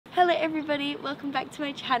Hello everybody, welcome back to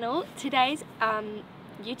my channel. Today's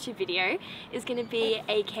YouTube video is going to be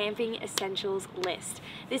a camping essentials list.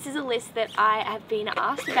 This is a list that I have been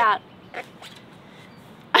asked about.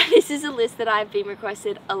 This is a list that I've been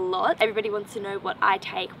requested a lot. Everybody wants to know what I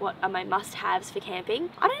take, what are my must-haves for camping.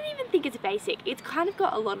 I don't even think it's basic. It's kind of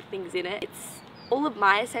got a lot of things in it. It's all of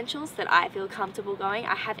my essentials that I feel comfortable going.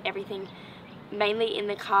 I have everything mainly in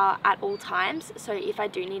the car at all times, so if I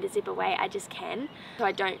do need to zip away I just can, so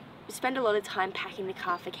I don't spend a lot of time packing the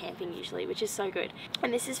car for camping usually, which is so good.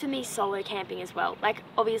 And this is for me solo camping as well. Like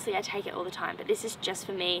obviously I take it all the time, but this is just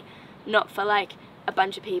for me, not for like a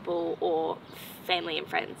bunch of people or family and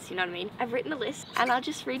friends, you know what I mean? I've written a list and I'll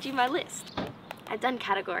just read you my list. I've done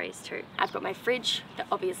categories too. I've got my fridge,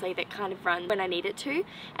 that kind of runs when I need it to,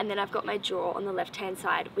 and then I've got my drawer on the left hand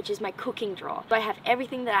side, which is my cooking drawer. So I have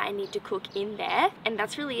everything that I need to cook in there, and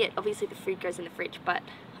that's really it. Obviously the food goes in the fridge, but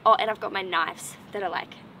and I've got my knives that are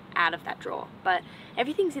like out of that drawer, but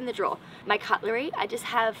everything's in the drawer. My cutlery, I just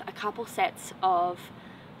have a couple sets of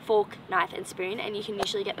fork, knife and spoon, and you can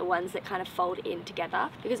usually get the ones that kind of fold in together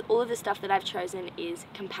because all of the stuff that I've chosen is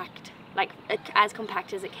compact, like as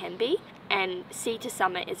compact as it can be. And Sea to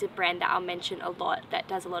Summit is a brand that I'll mention a lot that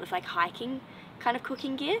does a lot of like hiking kind of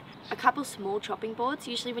cooking gear. A couple small chopping boards.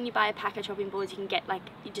 Usually when you buy a pack of chopping boards you can get like,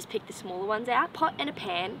 you just pick the smaller ones out. Pot and a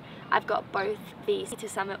pan. I've got both the Sea to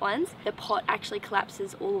Summit ones. The pot actually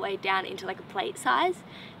collapses all the way down into like a plate size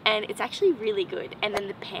and it's actually really good. And then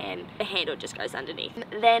the pan, the handle just goes underneath.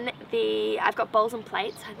 Then I've got bowls and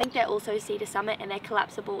plates. I think they're also Sea to Summit and they're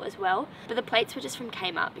collapsible as well. But the plates were just from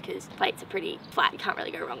Kmart because plates are pretty flat. You can't really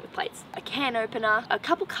go wrong with plates. A can opener, a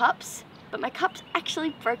couple cups, but my cups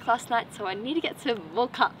actually broke last night so I need to get some more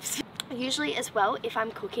cups. Usually as well, if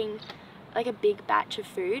I'm cooking like a big batch of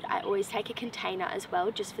food, I always take a container as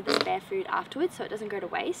well just for the spare food afterwards so it doesn't go to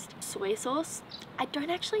waste. Soy sauce. I don't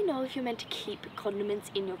actually know if you're meant to keep condiments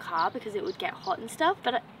in your car because it would get hot and stuff,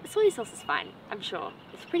 but soy sauce is fine, I'm sure.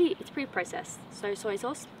 It's pretty processed, so soy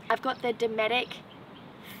sauce. I've got the Dometic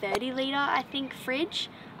 30 litre I think fridge.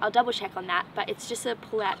 I'll double check on that, but it's just a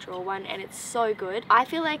pull out drawer one and it's so good. I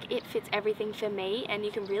feel like it fits everything for me and you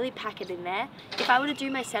can really pack it in there. If I were to do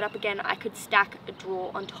my setup again, I could stack a drawer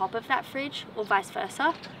on top of that fridge or vice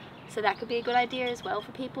versa. So that could be a good idea as well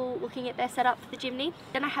for people looking at their setup for the chimney.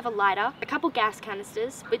 Then I have a lighter, a couple gas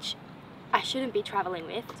canisters, which I shouldn't be traveling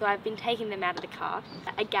with, so I've been taking them out of the car.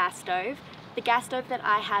 A gas stove. The gas stove that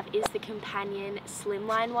I have is the Companion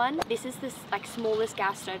Slimline one. This is the like smallest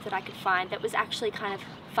gas stove that I could find that was actually kind of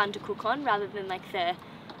fun to cook on rather than like the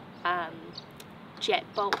jet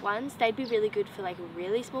bolt ones. They'd be really good for like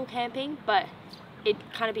really small camping, but it'd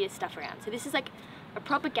kind of be a stuff around. So this is like a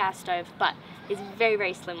proper gas stove, but it's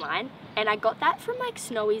very slimline. And I got that from like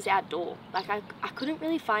Snowy's Outdoor. Like I couldn't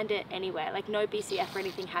really find it anywhere. Like no BCF or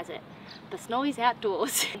anything has it. But Snowy's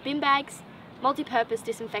Outdoors. Bin bags. Multi-purpose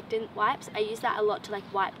disinfectant wipes. I use that a lot to like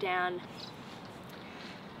wipe down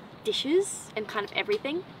dishes and kind of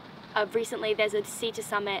everything. Recently there's a Sea to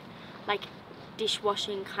Summit like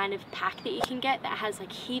dishwashing kind of pack that you can get that has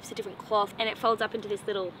like heaps of different cloth and it folds up into this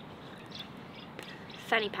little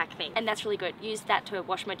fanny pack thing, and that's really good. Used that to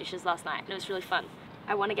wash my dishes last night and it was really fun.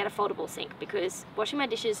 I want to get a foldable sink because washing my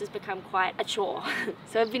dishes has become quite a chore.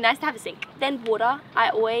 So it'd be nice to have a sink. Then water. I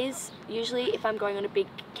always, usually if I'm going on a big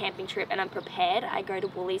camping trip and I'm prepared, I go to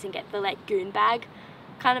Woolies and get the like goon bag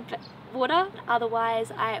kind of water.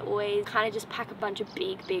 Otherwise I always kind of just pack a bunch of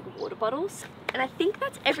big water bottles. And I think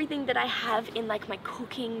that's everything that I have in like my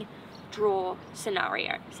cooking drawer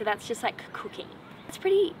scenario. So that's just like cooking. That's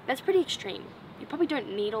pretty extreme. You probably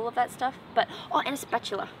don't need all of that stuff, but oh, and a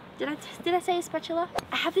spatula. Did I say a spatula?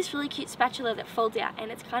 I have this really cute spatula that folds out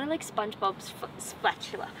and it's kind of like SpongeBob's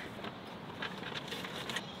spatula.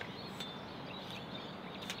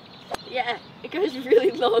 Yeah, it goes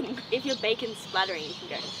really long. If your bacon's splattering, you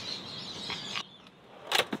can go.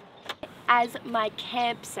 As my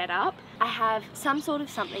camp setup, I have some sort of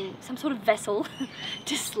vessel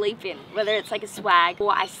to sleep in, whether it's like a swag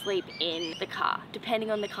or I sleep in the car,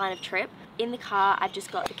 depending on the kind of trip. In the car, I've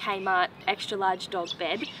just got the Kmart extra large dog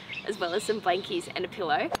bed, as well as some blankies and a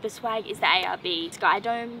pillow. The swag is the ARB Sky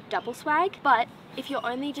Dome double swag, but if you're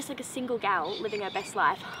only just like a single gal living her best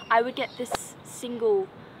life, I would get this single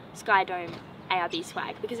Sky Dome ARB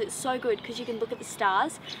swag because it's so good because you can look at the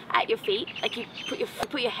stars at your feet. Like you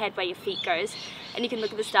put your head where your feet goes and you can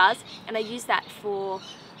look at the stars, and I used that for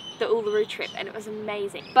the Uluru trip and it was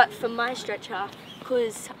amazing. But for my stretcher,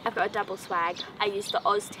 because I've got a double swag, I use the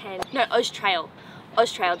Oz Trail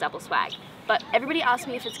double swag. But everybody asks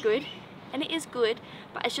me if it's good, and it is good,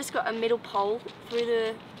 but it's just got a middle pole through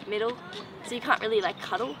the middle, so you can't really like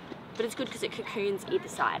cuddle but it's good because it cocoons either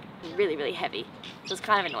side. Really, really heavy, so it's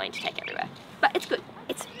kind of annoying to take everywhere. But it's good.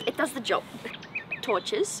 It does the job.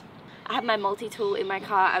 Torches. I have my multi-tool in my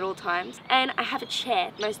car at all times, and I have a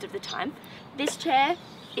chair most of the time. This chair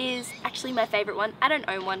is actually my favorite one. I don't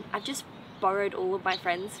own one. I've just borrowed all of my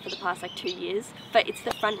friends for the past like 2 years, but it's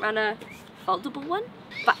the front runner foldable one.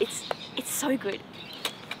 But it's so good.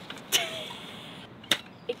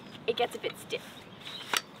 It gets a bit stiff.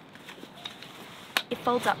 It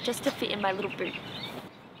folds up just to fit in my little boot.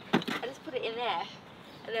 I just put it in there,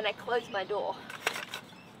 and then I close my door.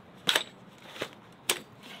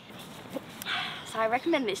 So I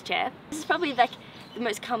recommend this chair. This is probably like the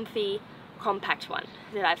most comfy, compact one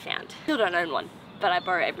that I've found. Still don't own one, but I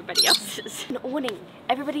borrow everybody else's. An awning.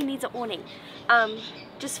 Everybody needs an awning.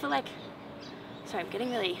 Just for like, sorry, I'm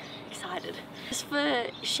getting really excited. Just for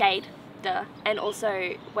shade, and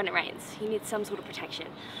also when it rains, you need some sort of protection.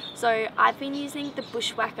 So I've been using the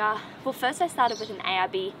BUSHWAKKA. Well, first I started with an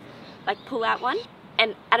ARB, like pull-out one,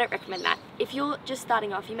 and I don't recommend that. If you're just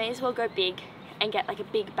starting off, you may as well go big and get like a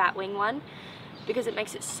big batwing one, because it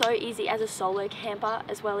makes it so easy as a solo camper,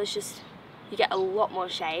 as well as just you get a lot more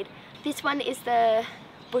shade. This one is the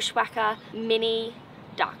BUSHWAKKA Mini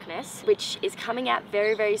Darkness, which is coming out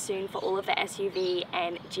very, very soon for all of the SUV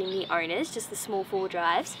and Jimny owners, just the small 4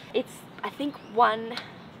 drives. It's, I think,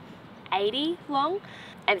 180 long,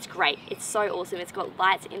 and it's great. It's so awesome. It's got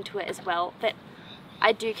lights into it as well, but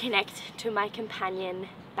I do connect to my companion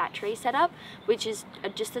battery setup, which is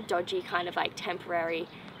just a dodgy kind of like temporary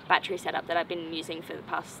battery setup that I've been using for the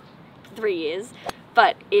past 3 years.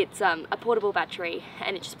 But it's a portable battery,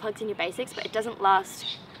 and it just plugs in your basics, but it doesn't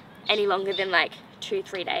last any longer than like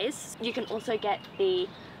 2-3 days. You can also get the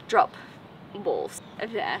drop balls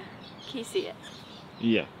there. Can you see it?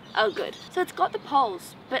 Yeah. Oh, good. So it's got the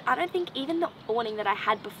poles, but I don't think even the awning that I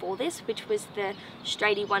had before this, which was the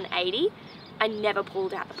straighty 180, I never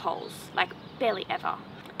pulled out the poles, like barely ever.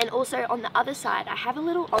 And also on the other side, I have a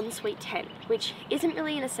little ensuite tent, which isn't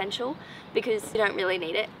really an essential because you don't really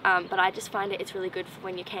need it, but I just find it's really good for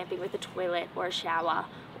when you're camping with a toilet or a shower,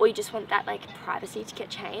 or you just want that like privacy to get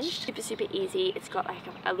changed. Super, super easy. It's got like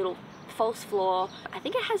a little false floor. I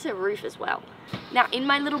think it has a roof as well. Now in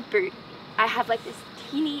my little boot, I have like this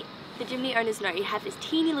teeny, the Jimny owners know, you have this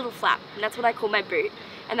teeny little flap, and that's what I call my boot,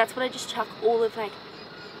 and that's what I just chuck all of like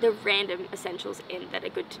the random essentials in that are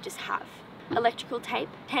good to just have. Electrical tape,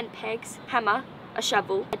 tent pegs, hammer, a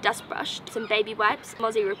shovel, a dust brush, some baby wipes,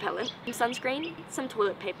 mozzie repellent, some sunscreen, some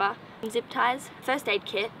toilet paper, some zip ties, first aid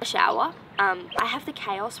kit, a shower. I have the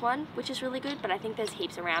Chaos one, which is really good, but I think there's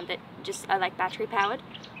heaps around that just are like battery powered.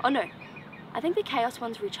 Oh no, I think the Chaos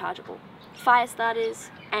one's rechargeable. Fire starters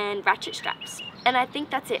and ratchet straps. And I think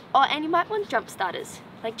that's it. Oh, and you might want jump starters.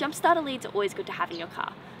 Like jump starter leads are always good to have in your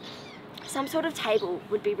car. Some sort of table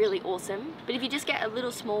would be really awesome, but if you just get a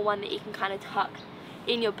little small one that you can kind of tuck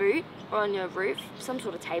in your boot or on your roof, some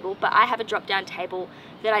sort of table. But I have a drop down table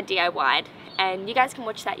that I DIY'd, and you guys can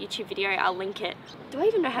watch that YouTube video. I'll link it. Do I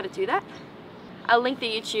even know how to do that? I'll link the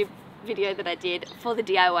YouTube video that I did for the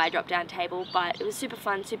DIY drop down table, but it was super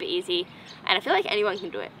fun, super easy, and I feel like anyone can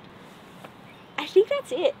do it. I think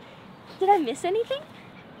that's it. Did I miss anything?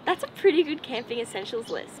 That's a pretty good camping essentials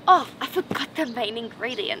list. Oh, I forgot the main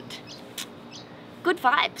ingredient. Good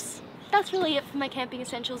vibes. That's really it for my camping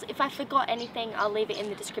essentials. If I forgot anything, I'll leave it in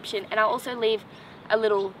the description, and I'll also leave a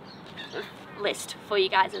little list for you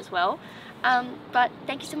guys as well. But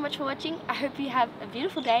thank you so much for watching. I hope you have a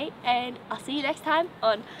beautiful day, and I'll see you next time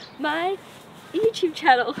on my YouTube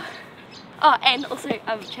channel. Oh, and also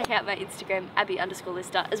check out my Instagram,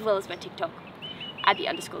 Abby_Lister, as well as my TikTok,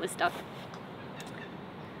 Abby_Lister.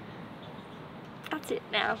 That's it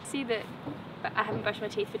now. See that I haven't brushed my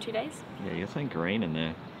teeth for 2 days? Yeah, you're saying green in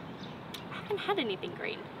there. I haven't had anything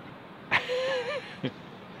green.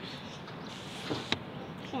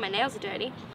 Oh, my nails are dirty.